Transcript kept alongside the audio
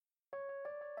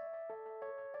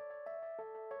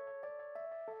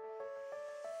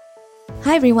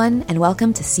Hi everyone, and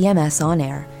welcome to CMS On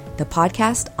Air, the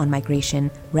podcast on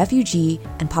migration, refugee,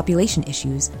 and population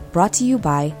issues brought to you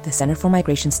by the Center for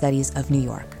Migration Studies of New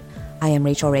York. I am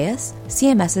Rachel Reyes,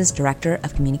 CMS's Director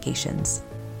of Communications.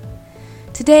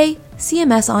 Today,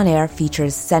 CMS On Air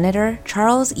features Senator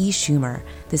Charles E. Schumer,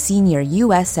 the senior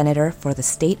U.S. Senator for the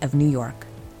state of New York.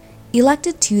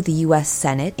 Elected to the U.S.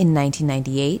 Senate in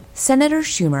 1998, Senator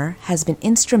Schumer has been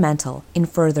instrumental in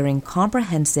furthering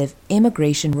comprehensive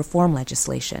immigration reform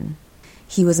legislation.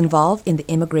 He was involved in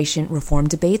the immigration reform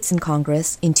debates in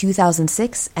Congress in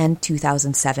 2006 and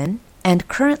 2007, and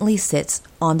currently sits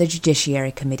on the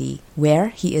Judiciary Committee, where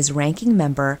he is ranking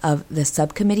member of the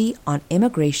Subcommittee on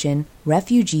Immigration,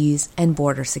 Refugees, and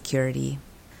Border Security.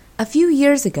 A few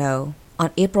years ago,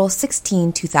 on April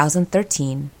 16,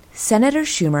 2013, Senator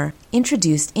Schumer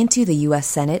introduced into the U.S.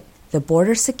 Senate the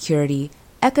Border Security,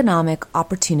 Economic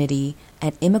Opportunity,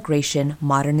 and Immigration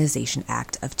Modernization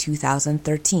Act of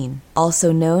 2013,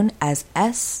 also known as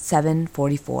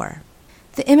S-744.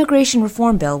 The immigration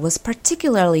reform bill was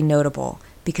particularly notable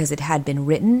because it had been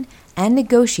written and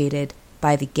negotiated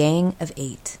by the Gang of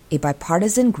Eight, a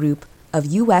bipartisan group of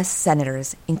U.S.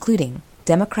 senators including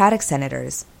Democratic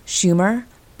Senators Schumer,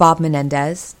 Bob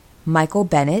Menendez, Michael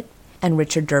Bennet, and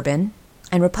Richard Durbin,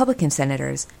 and Republican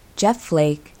Senators Jeff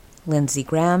Flake, Lindsey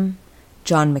Graham,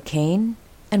 John McCain,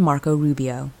 and Marco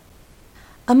Rubio.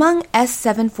 Among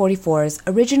S-744's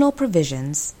original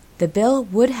provisions, the bill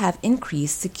would have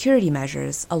increased security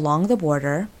measures along the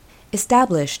border,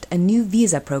 established a new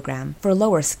visa program for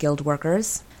lower-skilled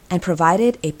workers, and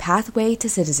provided a pathway to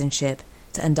citizenship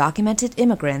to undocumented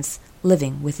immigrants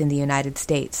living within the United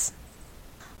States.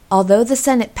 Although the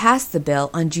Senate passed the bill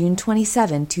on June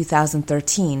 27,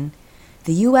 2013,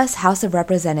 the U.S. House of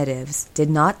Representatives did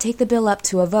not take the bill up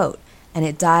to a vote, and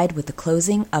it died with the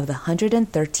closing of the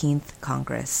 113th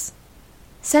Congress.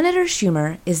 Senator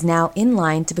Schumer is now in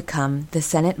line to become the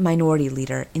Senate Minority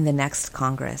Leader in the next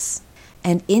Congress.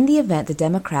 And in the event the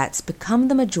Democrats become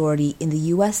the majority in the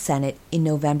U.S. Senate in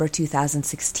November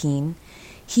 2016,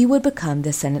 he would become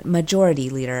the Senate Majority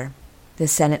Leader. The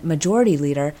Senate Majority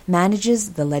Leader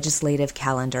manages the legislative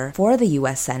calendar for the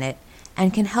U.S. Senate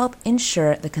and can help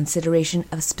ensure the consideration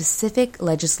of specific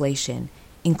legislation,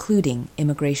 including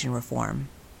immigration reform.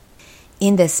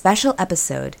 In this special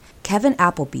episode, Kevin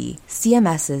Appleby,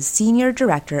 CMS's Senior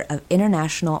Director of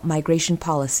International Migration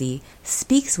Policy,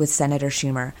 speaks with Senator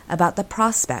Schumer about the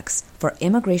prospects for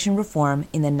immigration reform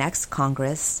in the next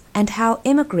Congress and how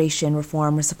immigration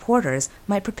reform supporters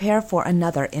might prepare for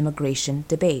another immigration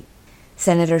debate.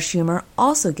 Senator Schumer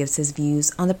also gives his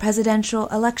views on the presidential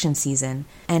election season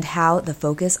and how the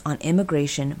focus on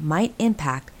immigration might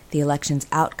impact the election's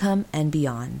outcome and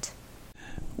beyond.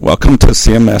 Welcome to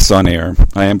CMS On Air.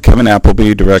 I am Kevin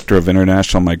Appleby, Director of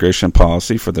International Migration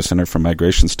Policy for the Center for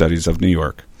Migration Studies of New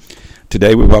York.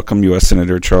 Today we welcome U.S.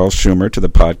 Senator Charles Schumer to the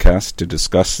podcast to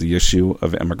discuss the issue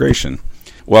of immigration.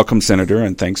 Welcome, Senator,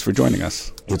 and thanks for joining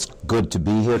us. It's good to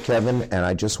be here, Kevin, and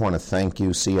I just want to thank you.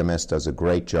 CMS does a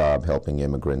great job helping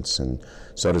immigrants, and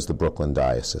so does the Brooklyn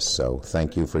Diocese. So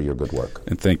thank you for your good work.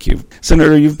 And thank you.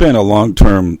 Senator, you've been a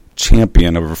long-term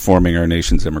champion of reforming our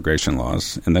nation's immigration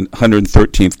laws. In the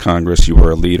 113th Congress, you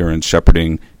were a leader in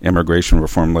shepherding immigration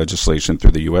reform legislation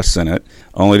through the U.S. Senate,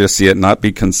 only to see it not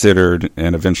be considered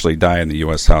and eventually die in the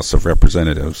U.S. House of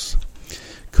Representatives.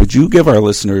 Could you give our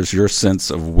listeners your sense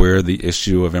of where the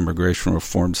issue of immigration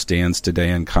reform stands today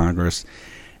in Congress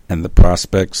and the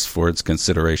prospects for its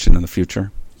consideration in the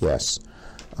future? Yes.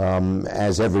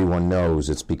 As everyone knows,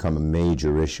 it's become a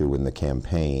major issue in the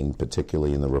campaign,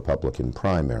 particularly in the Republican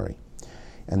primary.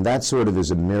 And that sort of is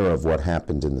a mirror of what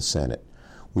happened in the Senate.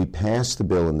 We passed the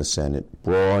bill in the Senate,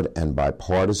 broad and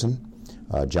bipartisan.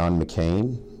 John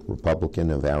McCain, Republican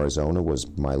of Arizona, was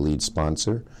my lead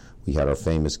sponsor. We had our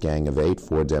famous Gang of Eight,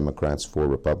 4 Democrats, 4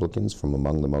 Republicans, from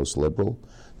among the most liberal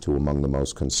to among the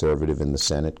most conservative in the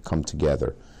Senate, come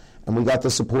together. And we got the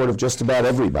support of just about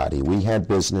everybody. We had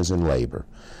business and labor.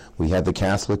 We had the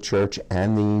Catholic Church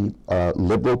and the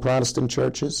liberal Protestant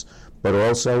churches, but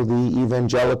also the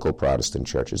evangelical Protestant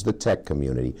churches, the tech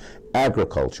community,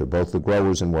 agriculture, both the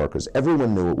growers and workers.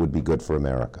 Everyone knew it would be good for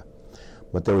America.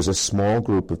 But there was a small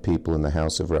group of people in the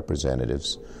House of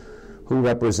Representatives who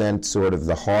represent sort of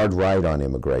the hard right on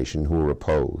immigration, who were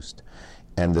opposed.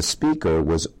 And the Speaker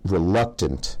was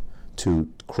reluctant to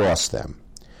cross them.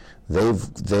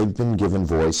 They've been given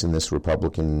voice in this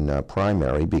Republican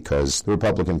primary because the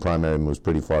Republican primary moves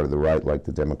pretty far to the right, like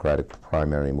the Democratic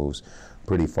primary moves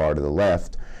pretty far to the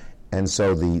left. And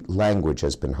so the language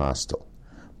has been hostile.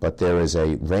 But there is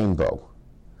a rainbow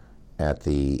at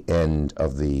the end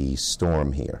of the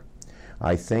storm here.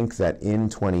 I think that in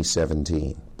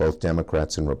 2017, both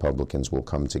Democrats and Republicans will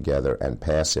come together and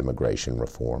pass immigration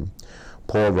reform.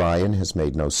 Paul Ryan has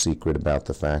made no secret about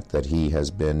the fact that he has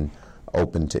been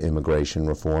open to immigration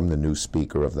reform, the new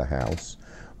Speaker of the House.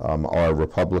 Our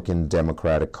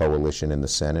Republican-Democratic coalition in the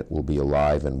Senate will be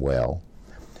alive and well.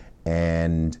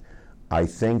 And I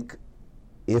think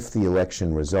if the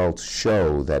election results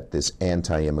show that this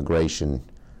anti-immigration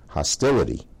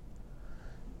hostility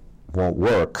won't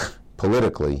work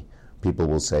politically, people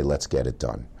will say, let's get it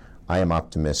done. I am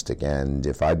optimistic, and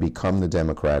if I become the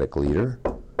Democratic leader,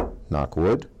 knock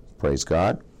wood, praise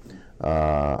God,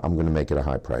 I'm going to make it a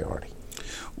high priority.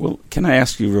 Well, can I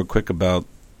ask you real quick about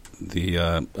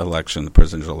the election, the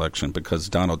presidential election, because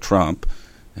Donald Trump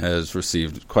has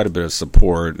received quite a bit of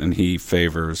support, and he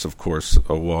favors, of course,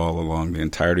 a wall along the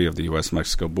entirety of the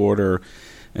U.S.-Mexico border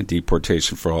and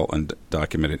deportation for all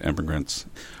undocumented immigrants.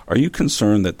 Are you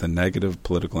concerned that the negative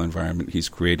political environment he's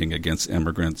creating against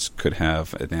immigrants could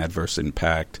have an adverse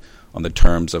impact on the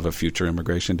terms of a future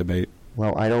immigration debate?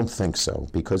 Well, I don't think so,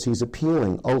 because he's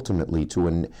appealing ultimately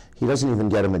to he doesn't even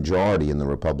get a majority in the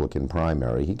Republican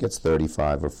primary. He gets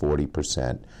 35 or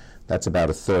 40%. That's about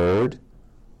a third.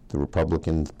 The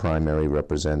Republican primary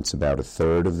represents about a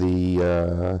third of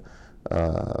the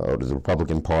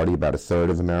Republican Party, about a third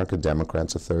of America.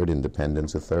 Democrats a third,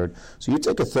 independents a third. So you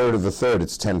take a third of a third,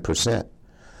 it's 10%.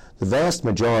 The vast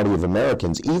majority of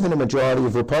Americans, even a majority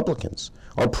of Republicans,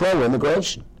 are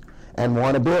pro-immigration and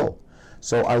want a bill.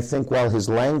 So I think while his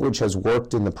language has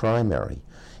worked in the primary,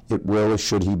 it will,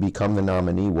 should he become the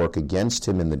nominee, work against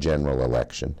him in the general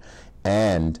election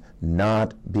and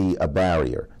not be a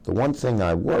barrier. The one thing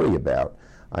I worry about,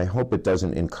 I hope it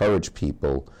doesn't encourage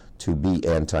people to be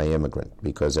anti-immigrant,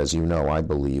 because as you know, I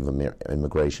believe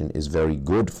immigration is very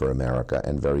good for America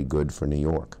and very good for New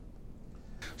York.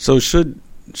 So should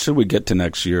we get to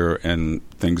next year and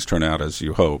things turn out as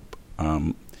you hope,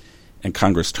 and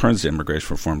Congress turns to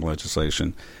immigration reform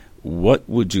legislation, what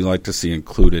would you like to see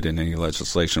included in any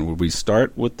legislation? Would we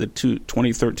start with the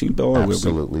 2013 bill?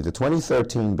 Absolutely. The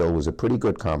 2013 bill was a pretty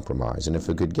good compromise, and if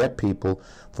it could get people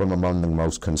from among the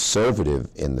most conservative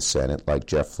in the Senate, like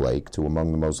Jeff Flake, to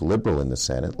among the most liberal in the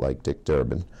Senate, like Dick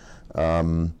Durbin,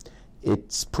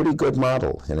 it's a pretty good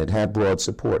model, and it had broad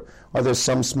support. Are there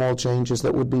some small changes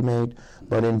that would be made?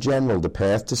 But in general, the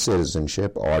path to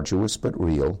citizenship, arduous but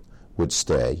real, would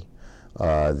stay.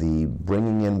 The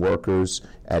bringing in workers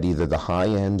at either the high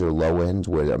end or low end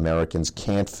where Americans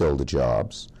can't fill the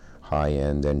jobs, high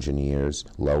end engineers,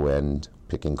 low end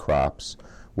picking crops,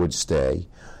 would stay.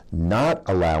 Not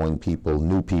allowing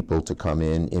new people to come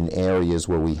in areas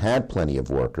where we had plenty of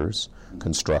workers,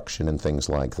 construction and things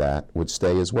like that, would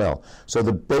stay as well. So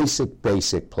the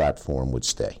basic platform would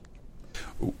stay.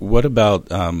 What about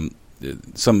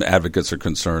some advocates are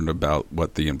concerned about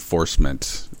what the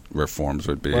enforcement reforms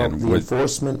would be? Well, the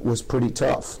enforcement was pretty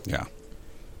tough. Yeah.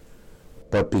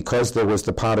 But because there was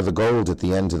the pot of the gold at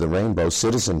the end of the rainbow,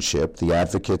 citizenship, the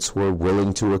advocates were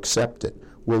willing to accept it.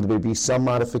 Will there be some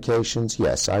modifications?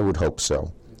 Yes, I would hope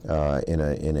so, in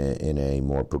a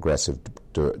more progressive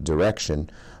direction.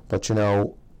 But, you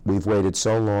know, we've waited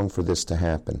so long for this to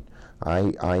happen.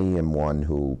 I am one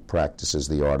who practices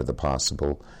the art of the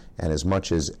possible, and as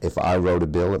much as if I wrote a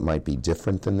bill, it might be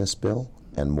different than this bill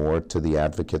and more to the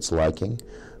advocates' liking,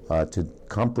 to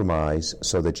compromise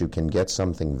so that you can get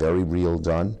something very real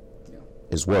done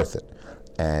is worth it.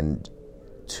 And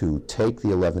to take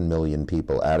the 11 million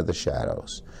people out of the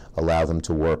shadows, allow them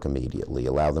to work immediately,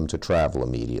 allow them to travel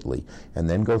immediately, and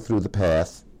then go through the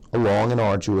path, a long and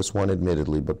arduous one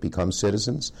admittedly, but become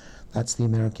citizens, that's the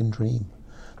American dream.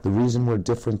 The reason we're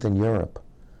different than Europe.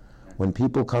 When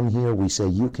people come here, we say,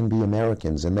 you can be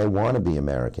Americans, and they want to be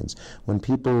Americans. When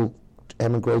people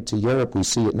emigrate to Europe, we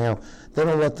see it now, they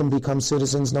don't let them become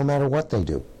citizens no matter what they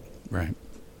do. Right.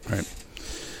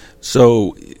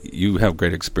 So you have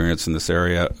great experience in this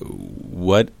area.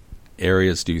 What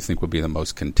areas do you think would be the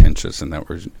most contentious and that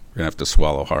we're going to have to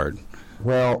swallow hard?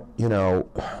 Well, you know,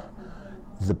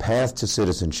 the path to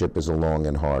citizenship is a long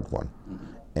and hard one.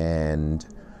 And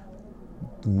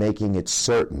making it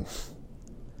certain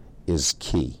is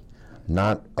key.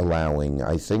 Not allowing,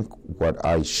 I think what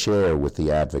I share with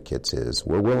the advocates is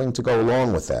we're willing to go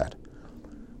along with that.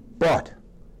 But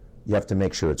you have to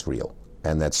make sure it's real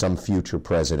and that some future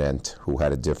president who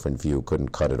had a different view couldn't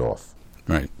cut it off.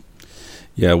 Right.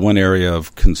 Yeah, one area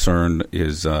of concern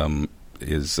is the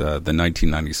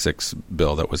 1996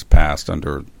 bill that was passed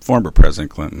under former President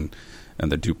Clinton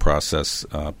and the due process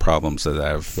problems that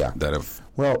have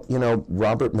Well,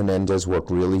 Robert Menendez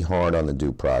worked really hard on the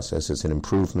due process. It's an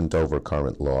improvement over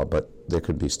current law, but there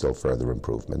could be still further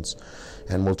improvements.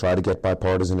 And we'll try to get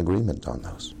bipartisan agreement on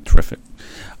those. Terrific.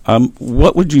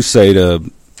 What would you say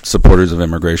to supporters of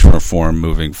immigration reform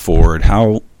moving forward?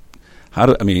 How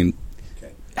do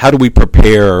we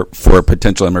prepare for a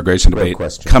potential immigration debate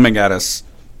coming at us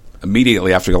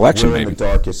immediately after the election? We're in the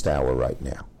darkest hour right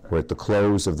now. We're at the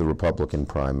close of the Republican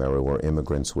primary where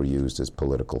immigrants were used as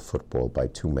political football by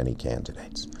too many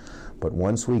candidates. But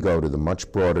once we go to the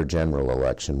much broader general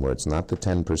election where it's not the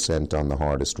 10% on the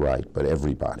hardest right, but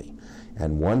everybody,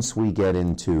 and once we get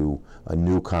into a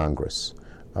new Congress,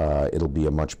 it'll be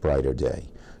a much brighter day.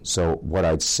 So what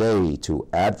I'd say to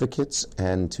advocates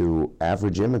and to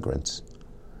average immigrants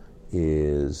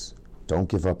is don't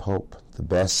give up hope. The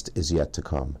best is yet to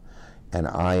come. And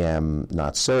I am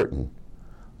not certain,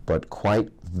 but quite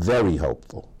very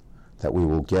hopeful that we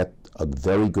will get a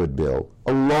very good bill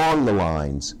along the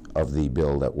lines of the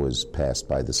bill that was passed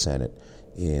by the Senate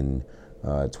in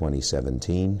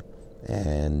 2017,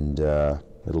 and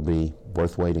it'll be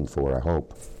worth waiting for, I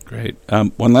hope. Great.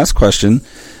 One last question.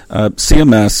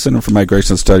 CMS, Center for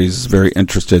Migration Studies, is very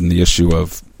interested in the issue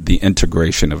of the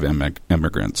integration of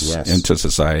immigrants into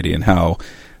society and how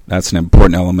that's an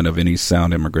important element of any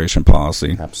sound immigration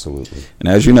policy. Absolutely. And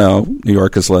as you know, New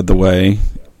York has led the way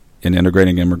in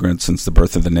integrating immigrants since the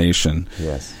birth of the nation.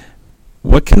 Yes.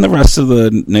 What can the rest of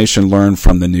the nation learn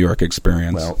from the New York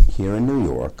experience? Well, here in New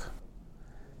York,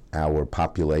 our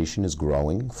population is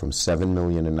growing from 7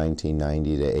 million in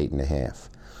 1990 to 8.5.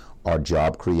 Our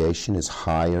job creation is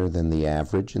higher than the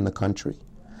average in the country,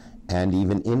 and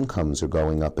even incomes are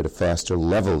going up at a faster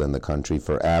level in the country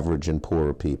for average and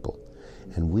poorer people.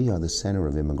 And we are the center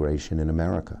of immigration in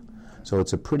America. So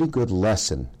it's a pretty good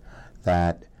lesson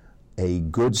that a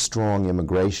good, strong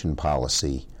immigration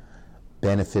policy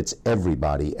benefits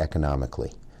everybody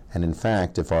economically. And in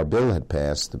fact, if our bill had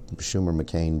passed, the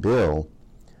Schumer-McCain bill,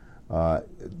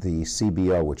 the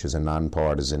CBO, which is a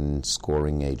nonpartisan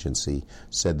scoring agency,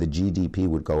 said the GDP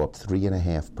would go up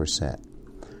 3.5%.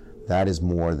 That is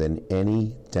more than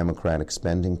any Democratic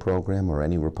spending program or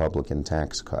any Republican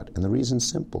tax cut. And the reason's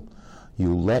simple.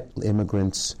 You let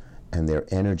immigrants and their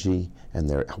energy and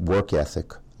their work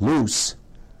ethic loose,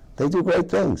 they do great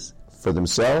things for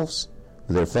themselves,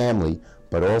 for their family,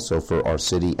 but also for our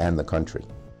city and the country.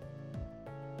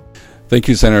 Thank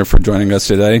you, Senator, for joining us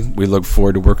today. We look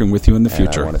forward to working with you in the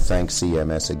future. I want to thank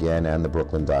CMS again and the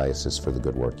Brooklyn Diocese for the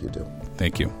good work you do.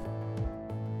 Thank you.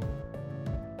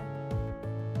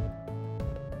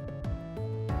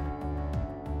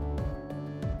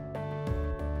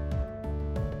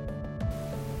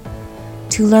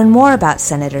 To learn more about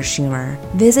Senator Schumer,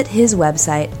 visit his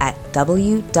website at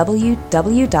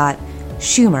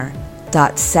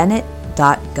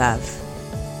www.schumer.senate.gov.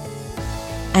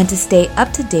 And to stay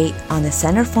up to date on the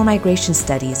Center for Migration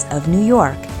Studies of New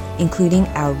York, including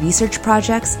our research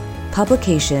projects,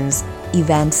 publications,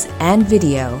 events, and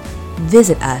video,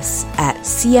 visit us at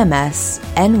cmsny.org.